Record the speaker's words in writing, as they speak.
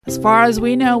As far as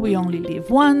we know, we only live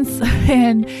once.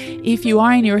 And if you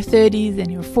are in your 30s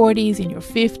and your 40s, in your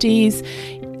 50s,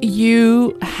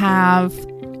 you have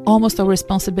almost a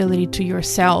responsibility to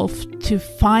yourself to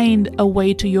find a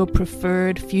way to your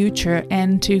preferred future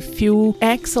and to feel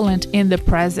excellent in the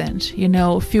present,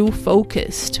 feel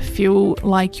focused, feel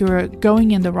like you're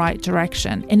going in the right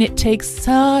direction. And it takes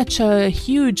such a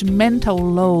huge mental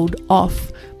load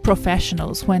off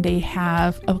professionals when they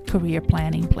have a career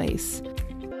plan in place.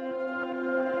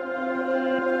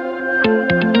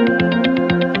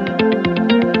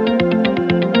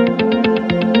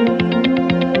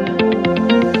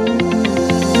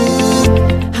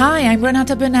 Hi, I'm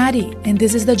Renata Bernardi, and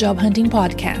this is the Job Hunting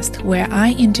Podcast, where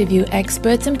I interview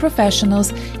experts and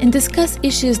professionals and discuss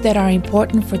issues that are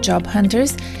important for job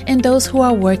hunters and those who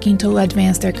are working to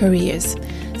advance their careers.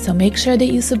 So make sure that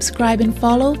you subscribe and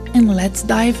follow, and let's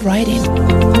dive right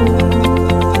in.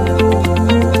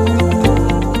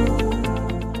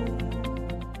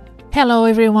 Hello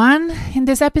everyone. In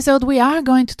this episode, we are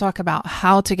going to talk about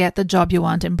how to get the job you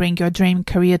want and bring your dream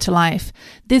career to life.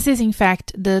 This is in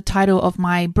fact the title of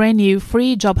my brand new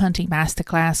free job hunting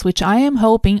masterclass, which I am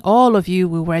hoping all of you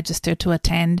will register to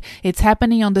attend. It's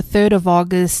happening on the 3rd of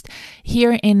August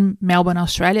here in Melbourne,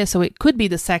 Australia. So it could be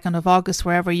the 2nd of August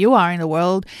wherever you are in the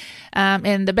world.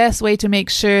 And the best way to make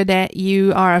sure that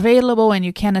you are available and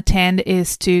you can attend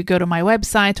is to go to my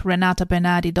website,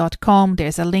 renatabernardi.com.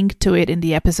 There's a link to it in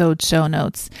the episode show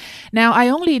notes. Now, I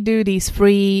only do these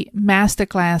free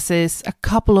masterclasses a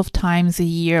couple of times a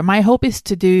year. My hope is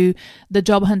to do the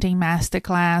job hunting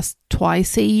masterclass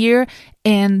twice a year,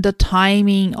 and the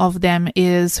timing of them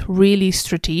is really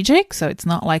strategic. So it's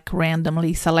not like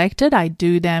randomly selected. I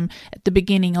do them at the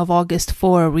beginning of August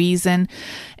for a reason.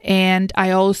 And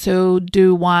I also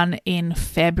do one in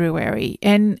February.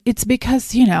 And it's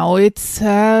because, it's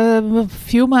a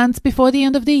few months before the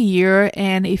end of the year.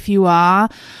 And if you are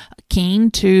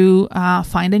keen to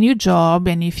find a new job,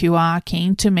 and if you are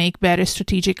keen to make better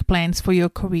strategic plans for your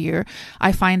career,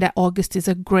 I find that August is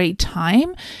a great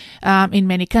time. In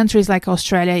many countries like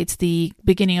Australia, it's the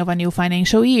beginning of a new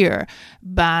financial year.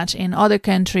 But in other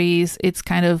countries, it's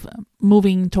kind of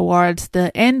moving towards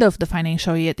the end of the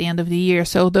financial year, at the end of the year.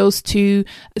 So those two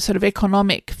sort of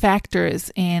economic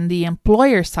factors and the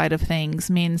employer side of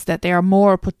things means that there are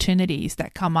more opportunities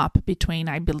that come up between,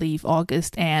 I believe,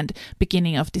 August and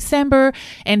beginning of December.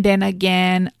 And then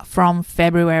again from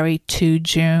February to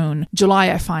June.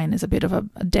 July, I find, is a bit of a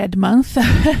dead month.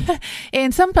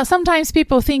 And sometimes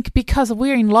people think because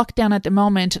we're in lockdown at the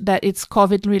moment that it's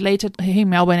COVID related. Here in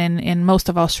Melbourne and most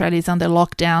of Australia is under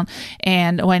lockdown.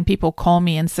 And when people call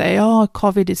me and say, oh,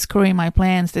 COVID is screwing my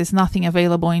plans, there's nothing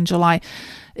available in July.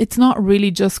 It's not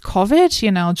really just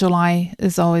COVID. July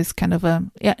is always kind of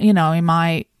in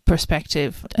my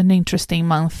perspective, an interesting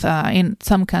month. In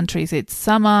some countries, it's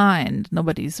summer and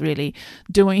nobody's really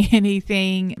doing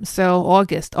anything. So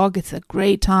August is a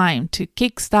great time to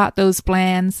kickstart those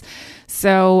plans.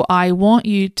 So I want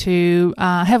you to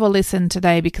have a listen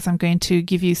today, because I'm going to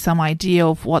give you some idea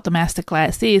of what the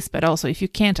masterclass is. But also, if you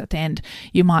can't attend,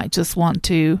 you might just want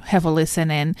to have a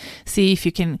listen and see if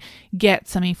you can get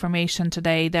some information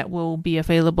today that will be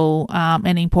available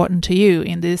and important to you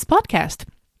in this podcast.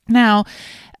 Now,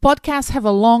 podcasts have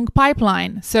a long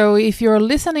pipeline. So if you're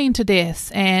listening to this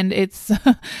and it's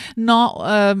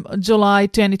not July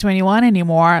 2021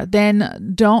 anymore,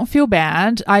 then don't feel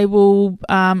bad. I will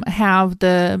have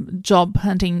the job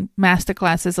hunting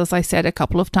masterclasses, as I said, a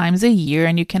couple of times a year,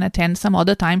 and you can attend some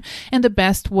other time. And the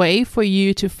best way for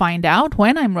you to find out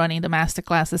when I'm running the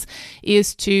masterclasses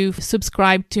is to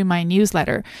subscribe to my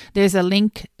newsletter. There's a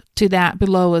link to that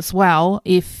below as well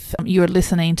if you're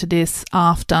listening to this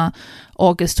after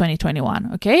August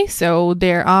 2021. Okay, so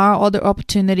there are other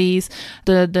opportunities.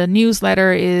 The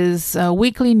newsletter is a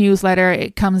weekly newsletter.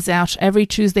 It comes out every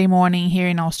Tuesday morning here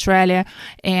in Australia,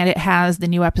 and it has the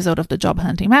new episode of the Job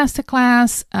Hunting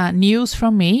Masterclass, news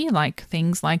from me, like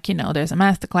things like, there's a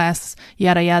masterclass,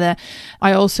 yada yada.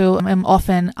 I also am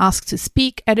often asked to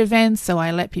speak at events, so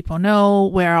I let people know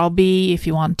where I'll be if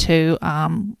you want to,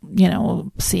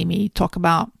 see me talk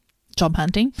about job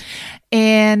hunting.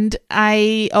 And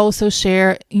I also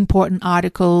share important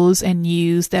articles and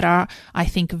news that are, I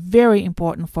think, very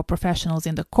important for professionals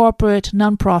in the corporate,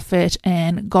 nonprofit,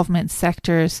 and government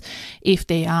sectors if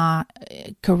they are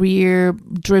career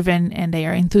driven and they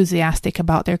are enthusiastic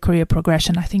about their career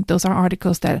progression. I think those are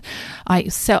articles that I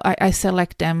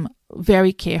select them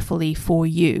very carefully for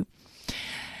you.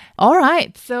 All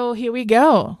right, so here we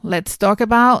go. Let's talk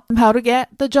about how to get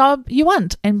the job you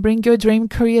want and bring your dream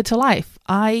career to life.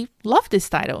 I love this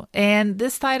title, and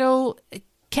this title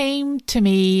came to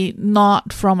me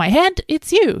not from my head.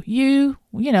 It's you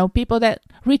know, people that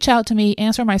reach out to me,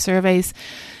 answer my surveys,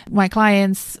 my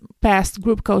clients, past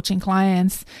group coaching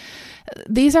clients.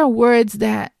 These are words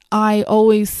that I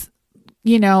always,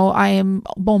 you know, I am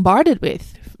bombarded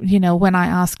with, you know, when I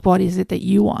ask, what is it that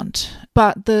you want?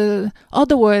 But the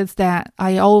other words that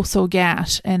I also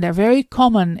get, and they're very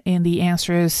common in the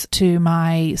answers to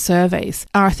my surveys,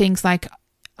 are things like,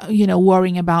 you know,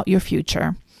 worrying about your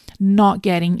future, not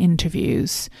getting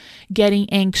interviews, getting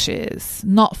anxious,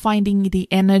 not finding the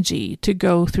energy to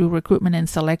go through recruitment and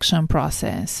selection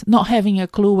process, not having a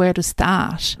clue where to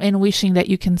start, and wishing that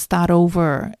you can start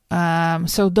over.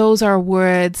 So those are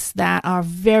words that are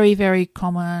very, very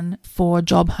common for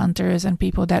job hunters and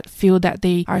people that feel that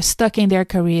they are stuck in their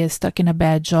career, stuck in a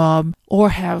bad job, or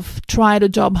have tried a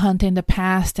job hunt in the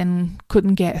past and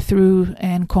couldn't get through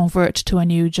and convert to a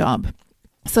new job.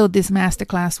 So this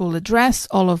masterclass will address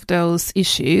all of those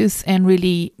issues and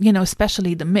really, you know,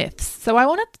 especially the myths. So I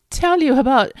wanted to tell you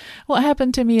about what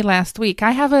happened to me last week.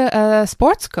 I have a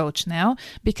sports coach now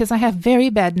because I have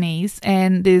very bad knees,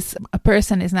 and this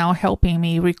person is now helping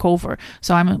me recover.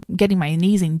 So I'm getting my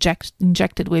knees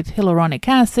injected with hyaluronic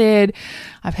acid.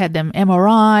 I've had them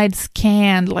MRI'd,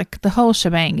 scanned, like the whole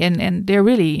shebang, and they're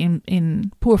really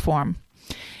in poor form.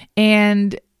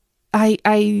 And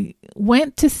I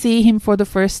went to see him for the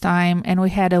first time, and we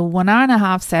had a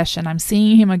 1.5-hour session. I'm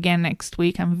seeing him again next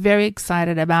week. I'm very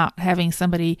excited about having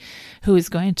somebody who is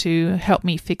going to help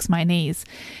me fix my knees.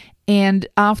 And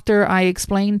after I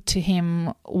explained to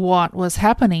him what was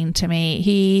happening to me,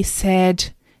 he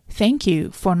said, "Thank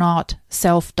you for not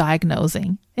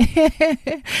self-diagnosing."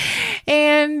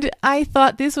 And I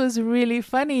thought this was really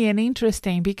funny and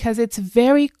interesting because it's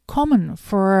very common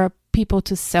for people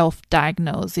to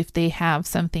self-diagnose. If they have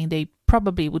something, they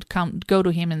probably would go to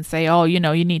him and say, "Oh, you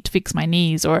know, you need to fix my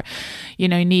knees," or, you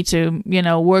know, you need to, you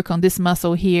know, work on this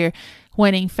muscle here.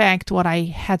 When in fact, what I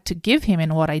had to give him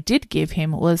and what I did give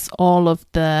him was all of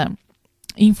the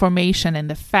information and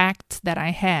the facts that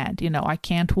I had. You know, I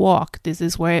can't walk. This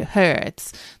is where it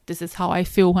hurts. This is how I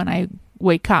feel when I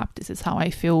wake up. This is how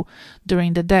I feel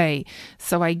during the day.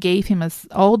 So I gave him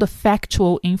all the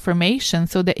factual information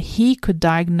so that he could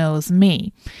diagnose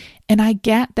me. And I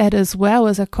get that as well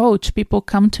as a coach. People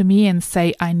come to me and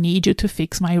say, "I need you to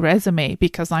fix my resume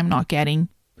because I'm not getting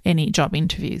any job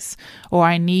interviews," or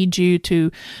 "I need you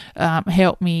to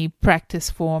help me practice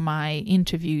for my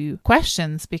interview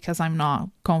questions because I'm not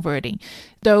converting."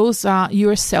 Those are,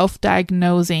 you're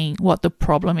self-diagnosing what the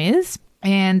problem is.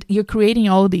 And you're creating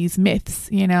all these myths,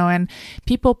 you know, and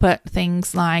people put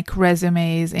things like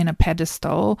resumes in a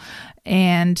pedestal,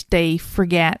 and they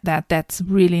forget that that's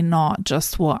really not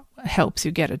just what helps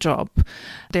you get a job.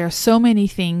 There are so many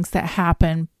things that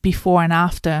happen before and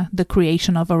after the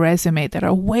creation of a resume that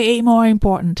are way more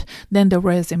important than the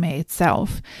resume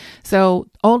itself. So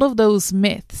all of those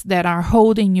myths that are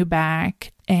holding you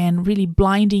back and really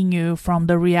blinding you from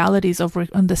the realities of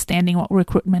understanding what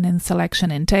recruitment and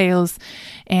selection entails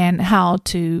and how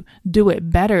to do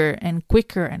it better and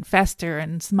quicker and faster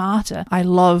and smarter. I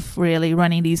love really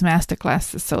running these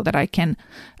masterclasses so that I can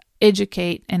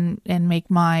educate and make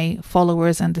my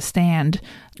followers understand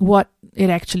what it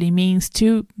actually means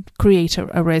to create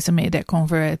a resume that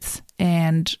converts,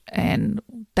 and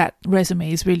that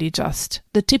resume is really just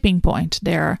the tipping point.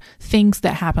 There are things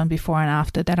that happen before and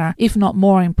after that are, if not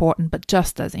more important, but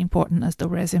just as important as the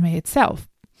resume itself.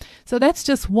 So that's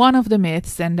just one of the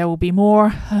myths, and there will be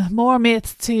more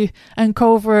myths to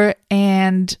uncover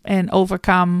and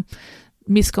overcome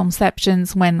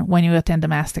misconceptions when you attend the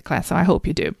masterclass. So I hope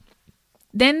you do.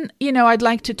 Then, you know, I'd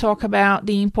like to talk about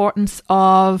the importance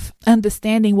of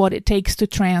understanding what it takes to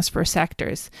transfer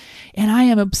sectors. And I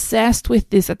am obsessed with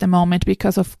this at the moment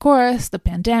because, of course, the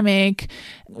pandemic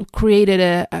created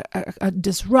a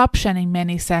disruption in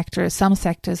many sectors. Some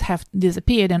sectors have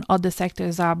disappeared and other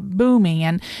sectors are booming.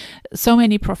 And so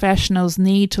many professionals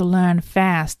need to learn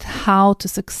fast how to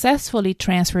successfully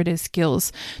transfer their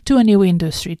skills to a new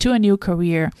industry, to a new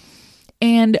career.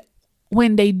 And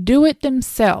when they do it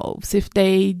themselves, if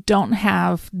they don't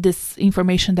have this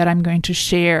information that I'm going to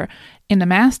share in the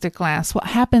masterclass, what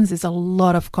happens is a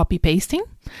lot of copy pasting,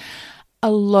 a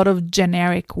lot of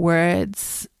generic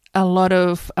words, a lot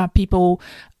of people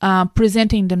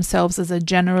presenting themselves as a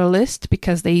generalist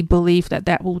because they believe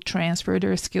that will transfer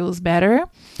their skills better.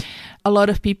 A lot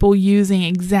of people using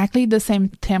exactly the same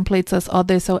templates as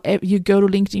others. So you go to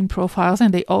LinkedIn profiles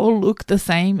and they all look the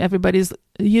same. Everybody's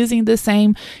using the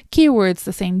same keywords,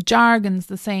 the same jargons,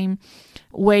 the same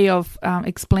way of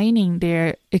explaining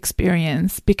their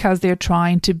experience, because they're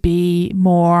trying to be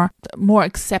more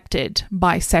accepted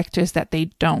by sectors that they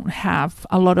don't have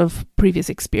a lot of previous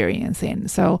experience in.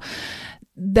 So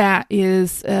that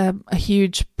is a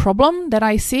huge problem that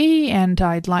I see, and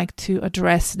I'd like to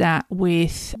address that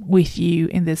with you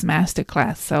in this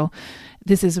masterclass. So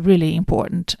this is really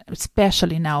important,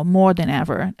 especially now more than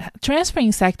ever.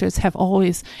 Transferring sectors has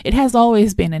always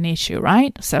been an issue,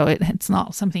 right? So it's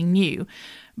not something new,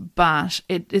 but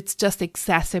it's just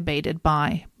exacerbated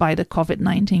by the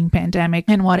COVID-19 pandemic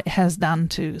and what it has done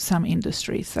to some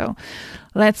industries. So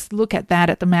let's look at that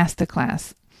at the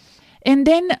masterclass. And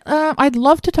then I'd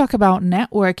love to talk about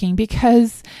networking,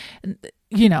 because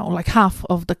like half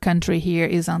of the country here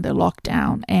is under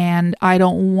lockdown, and I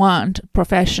don't want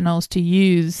professionals to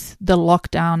use the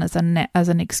lockdown as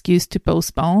an excuse to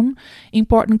postpone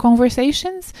important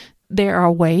conversations. There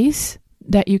are ways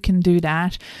that you can do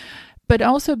that, but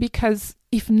also because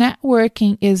if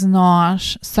networking is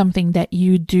not something that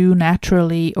you do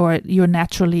naturally or you're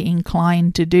naturally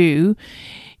inclined to do,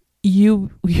 you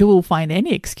will find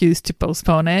any excuse to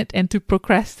postpone it and to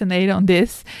procrastinate on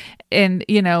this, and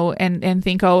and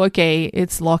think, oh, okay,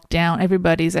 it's locked down,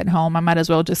 everybody's at home, I might as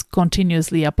well just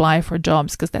continuously apply for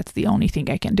jobs because that's the only thing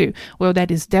I can do. Well,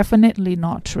 that is definitely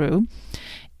not true.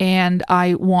 And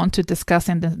I want to discuss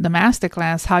in the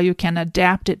masterclass how you can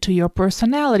adapt it to your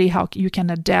personality, how you can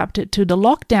adapt it to the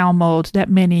lockdown mode that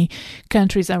many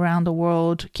countries around the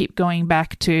world keep going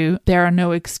back to. There are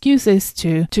no excuses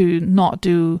to not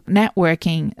do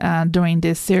networking during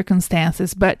these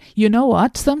circumstances. But you know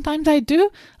what? Sometimes I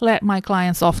do let my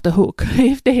clients off the hook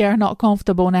if they are not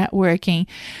comfortable networking.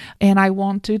 And I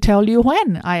want to tell you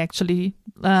when I actually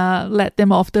let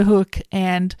them off the hook.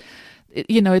 And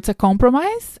it's a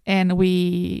compromise, and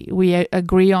we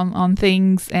agree on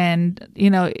things, and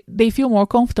they feel more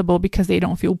comfortable because they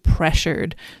don't feel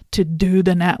pressured to do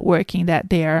the networking that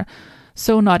they're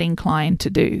so not inclined to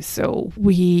do. So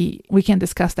we can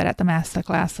discuss that at the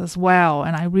masterclass as well,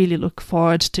 and I really look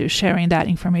forward to sharing that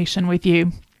information with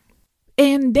you.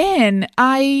 And then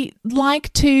I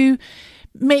like to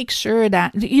make sure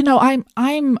that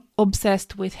I'm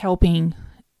obsessed with helping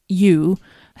you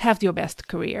have your best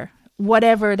career.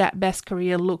 Whatever that best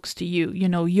career looks to you,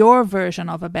 your version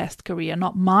of a best career,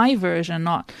 not my version,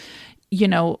 not,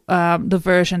 the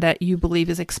version that you believe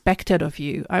is expected of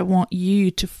you. I want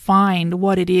you to find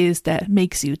what it is that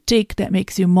makes you tick, that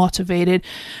makes you motivated.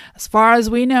 As far as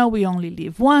we know, we only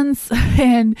live once.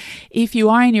 And if you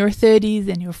are in your 30s,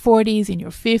 in your 40s, in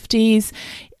your 50s,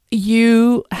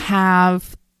 you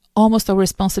have almost a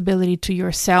responsibility to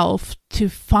yourself to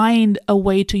find a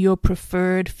way to your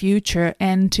preferred future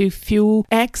and to feel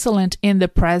excellent in the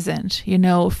present,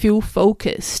 feel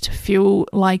focused, feel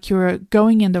like you're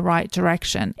going in the right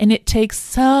direction. And it takes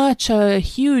such a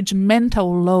huge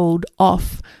mental load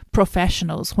off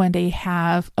professionals when they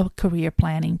have a career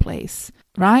plan in place,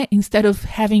 right? Instead of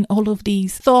having all of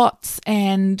these thoughts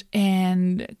and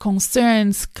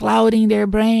concerns clouding their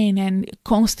brain and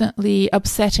constantly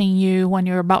upsetting you when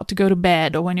you're about to go to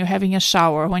bed or when you're having a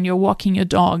shower, when you're walking your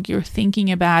dog, you're thinking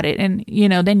about it, and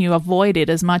then you avoid it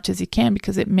as much as you can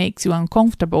because it makes you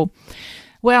uncomfortable.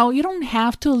 Well, you don't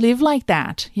have to live like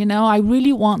that. I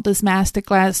really want this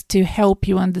masterclass to help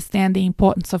you understand the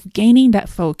importance of gaining that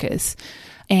focus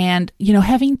and,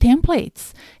 having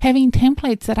templates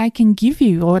that I can give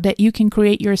you or that you can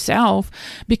create yourself,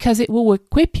 because it will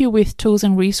equip you with tools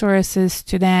and resources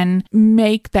to then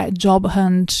make that job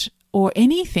hunt or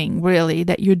anything really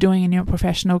that you're doing in your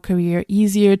professional career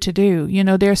easier to do.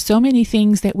 There are so many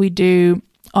things that we do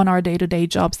on our day-to-day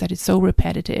jobs that is so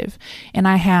repetitive. And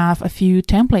I have a few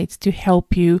templates to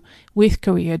help you with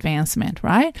career advancement,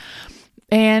 right?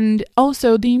 And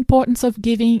also the importance of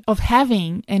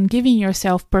having and giving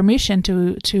yourself permission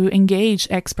to engage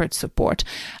expert support.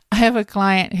 I have a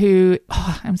client who,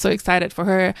 I'm so excited for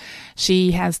her.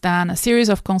 She has done a series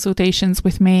of consultations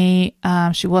with me.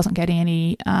 She wasn't getting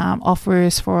any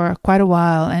offers for quite a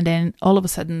while. And then all of a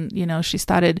sudden, she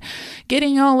started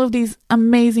getting all of these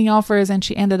amazing offers, and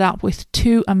she ended up with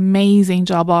 2 amazing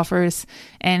job offers.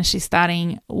 And she's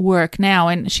starting work now,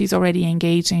 and she's already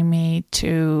engaging me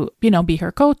to, be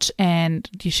her coach. And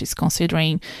she's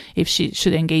considering if she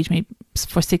should engage me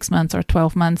for 6 months or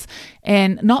 12 months.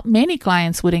 And not many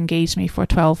clients would engage me for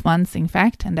 12 months, in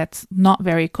fact, and that's not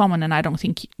very common. And I don't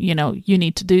think, you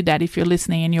need to do that. If you're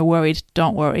listening and you're worried,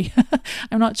 don't worry.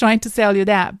 I'm not trying to sell you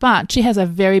that, but she has a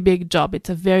very big job. It's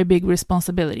a very big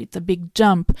responsibility. It's a big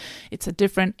jump. It's a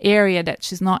different area that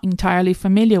she's not entirely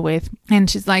familiar with. And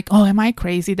she's like, oh, am I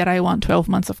crazy that I want 12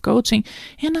 months of coaching?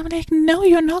 And I'm like, no,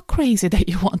 you're not crazy that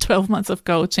you want 12 months of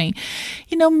coaching.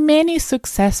 Many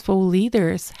successful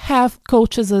leaders have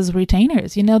coaches as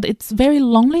retainers. It's very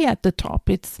lonely at the top.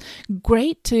 It's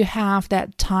great to have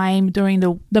that time during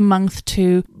the month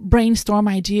to brainstorm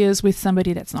ideas with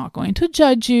somebody that's not going to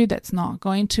judge you, that's not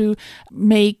going to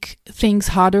make things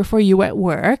harder for you at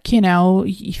work.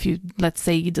 If you, let's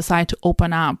say, you decide to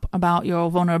open up about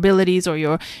your vulnerabilities or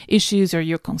your issues or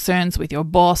your concerns with your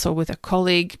boss or with a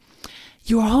colleague,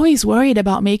 you're always worried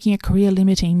about making a career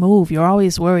limiting move. You're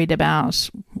always worried about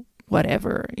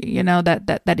whatever,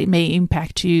 that it may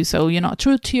impact you. So you're not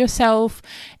true to yourself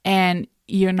and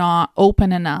you're not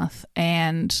open enough.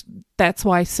 And that's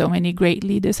why so many great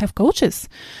leaders have coaches.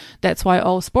 That's why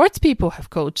all sports people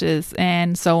have coaches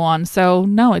and so on. So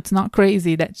no, it's not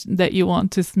crazy that you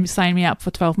want to sign me up for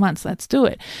 12 months. Let's do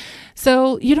it.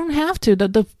 So you don't have to.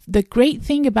 The great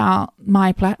thing about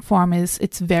my platform is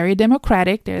it's very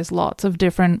democratic. There's lots of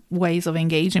different ways of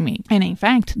engaging me. And in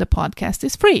fact, the podcast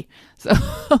is free. So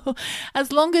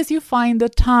as long as you find the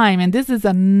time, and this is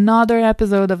another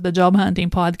episode of the Job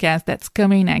Hunting Podcast that's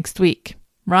coming next week,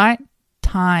 right?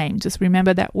 Time. Just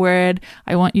remember that word.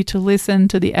 I want you to listen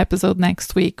to the episode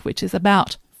next week, which is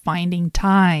about finding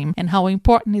time and how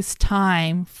important is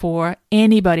time for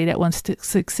anybody that wants to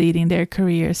succeed in their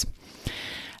careers.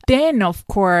 Then, of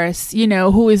course,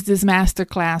 who is this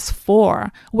masterclass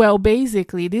for? Well,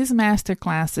 basically, this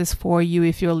masterclass is for you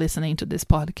if you're listening to this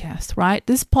podcast, right?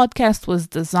 This podcast was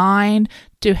designed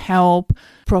to help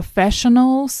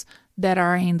professionals that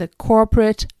are in the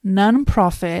corporate,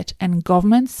 nonprofit, and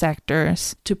government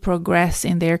sectors to progress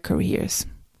in their careers.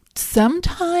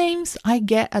 Sometimes I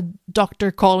get a doctor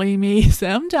calling me.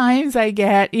 Sometimes I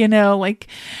get,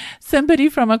 somebody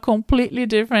from a completely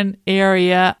different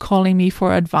area calling me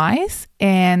for advice.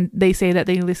 And they say that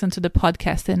they listen to the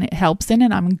podcast and it helps them,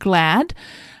 and I'm glad.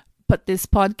 But this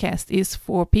podcast is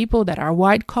for people that are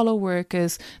white collar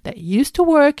workers that used to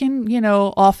work in,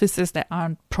 offices that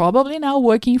are probably now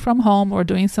working from home or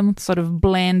doing some sort of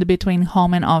blend between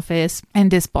home and office. And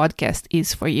this podcast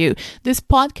is for you. This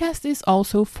podcast is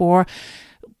also for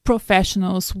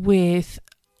professionals with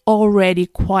already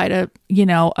quite an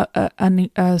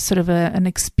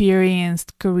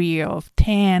experienced career of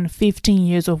 10, 15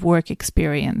 years of work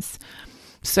experience.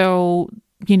 So,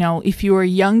 if you are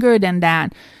younger than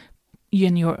that,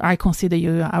 I consider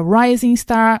you a rising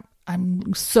star.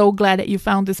 I'm so glad that you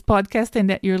found this podcast and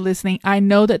that you're listening. I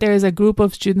know that there is a group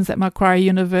of students at Macquarie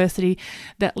University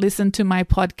that listen to my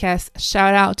podcast.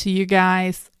 Shout out to you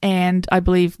guys. And I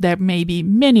believe there may be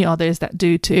many others that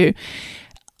do too.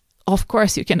 Of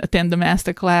course, you can attend the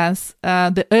masterclass.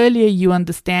 The earlier you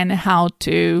understand how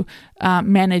to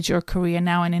manage your career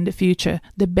now and in the future,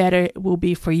 the better it will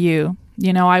be for you.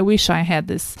 I wish I had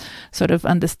this sort of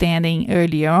understanding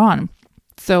earlier on.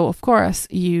 So, of course,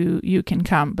 you can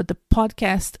come. But the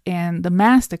podcast and the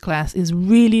masterclass is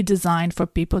really designed for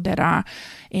people that are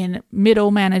in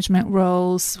middle management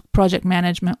roles, project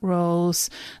management roles,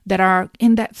 that are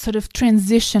in that sort of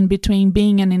transition between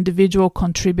being an individual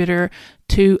contributor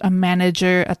to a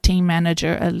manager, a team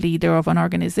manager, a leader of an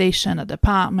organization, a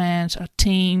department, a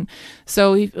team,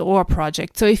 or a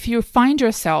project. So if you find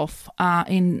yourself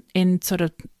in sort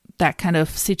of that kind of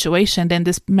situation, then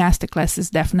this masterclass is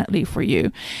definitely for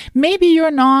you. Maybe you're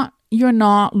not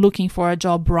looking for a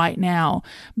job right now,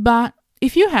 but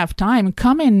if you have time,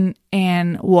 come in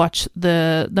and watch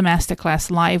the masterclass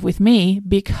live with me,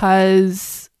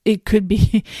 because it could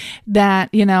be that,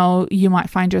 you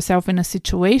might find yourself in a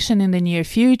situation in the near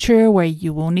future where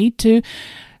you will need to.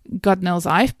 God knows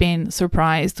I've been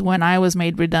surprised when I was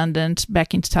made redundant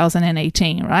back in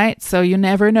 2018, right? So you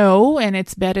never know, and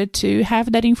it's better to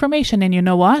have that information. And you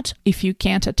know what? If you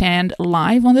can't attend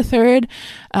live on the 3rd,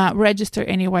 register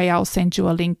anyway. I'll send you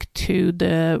a link to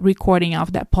the recording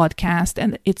of that podcast,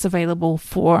 and it's available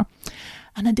for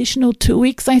an additional 2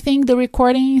 weeks, I think, the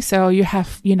recording. So you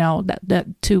have, that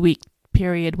 2 week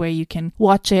period where you can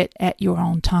watch it at your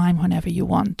own time whenever you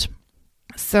want.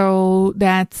 So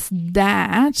that's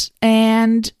that.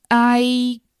 And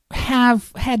I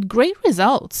have had great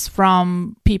results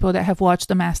from people that have watched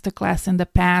the masterclass in the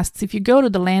past. If you go to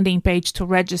the landing page to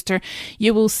register,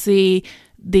 you will see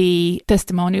the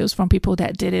testimonials from people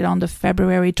that did it on the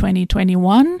February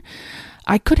 2021.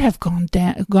 I could have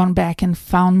gone back and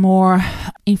found more.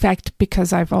 In fact,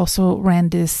 because I've also ran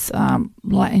this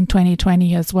in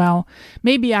 2020 as well.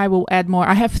 Maybe I will add more.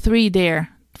 I have 3 there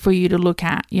for you to look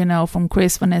at, from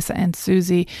Chris, Vanessa, and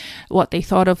Susie, what they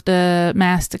thought of the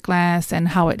masterclass and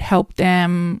how it helped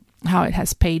them, how it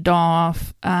has paid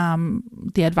off,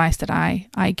 the advice that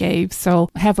I gave. So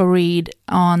have a read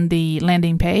on the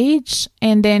landing page.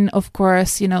 And then, of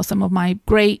course, some of my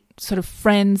great sort of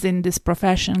friends in this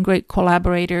profession, great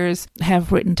collaborators,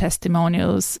 have written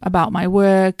testimonials about my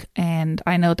work, and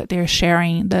I know that they're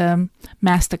sharing the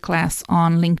masterclass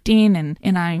on LinkedIn,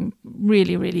 and I'm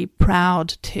really, really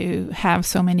proud to have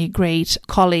so many great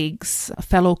colleagues,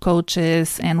 fellow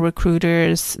coaches and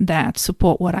recruiters that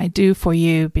support what I do for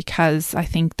you, because I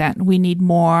think that we need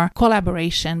more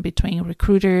collaboration between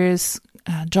recruiters,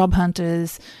 job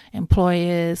hunters,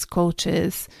 employers,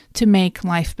 coaches, to make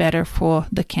life better for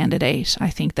the candidate. I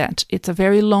think that it's a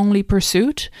very lonely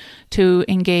pursuit to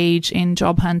engage in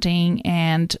job hunting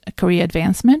and career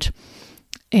advancement.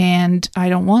 And I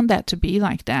don't want that to be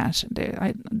like that.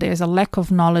 There's a lack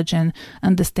of knowledge and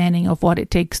understanding of what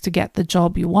it takes to get the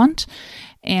job you want.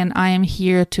 And I am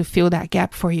here to fill that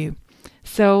gap for you.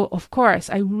 So, of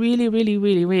course, I really, really,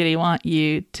 really, really want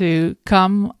you to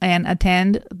come and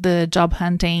attend the job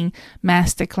hunting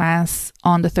masterclass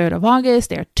on the 3rd of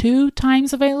August. There are 2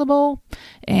 times available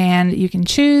and you can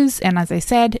choose. And as I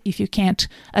said, if you can't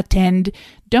attend,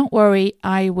 don't worry.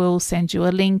 I will send you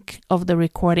a link of the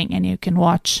recording and you can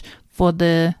watch for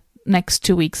the next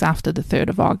 2 weeks after the 3rd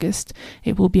of August.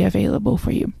 It will be available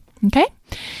for you. Okay?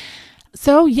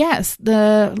 So yes,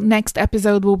 the next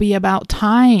episode will be about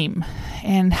time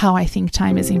and how I think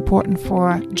time is important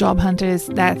for job hunters.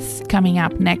 That's coming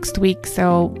up next week.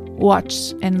 So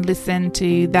watch and listen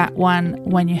to that one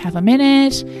when you have a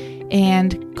minute,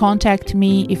 and contact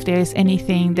me if there's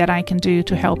anything that I can do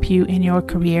to help you in your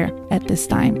career at this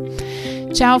time.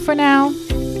 Ciao for now.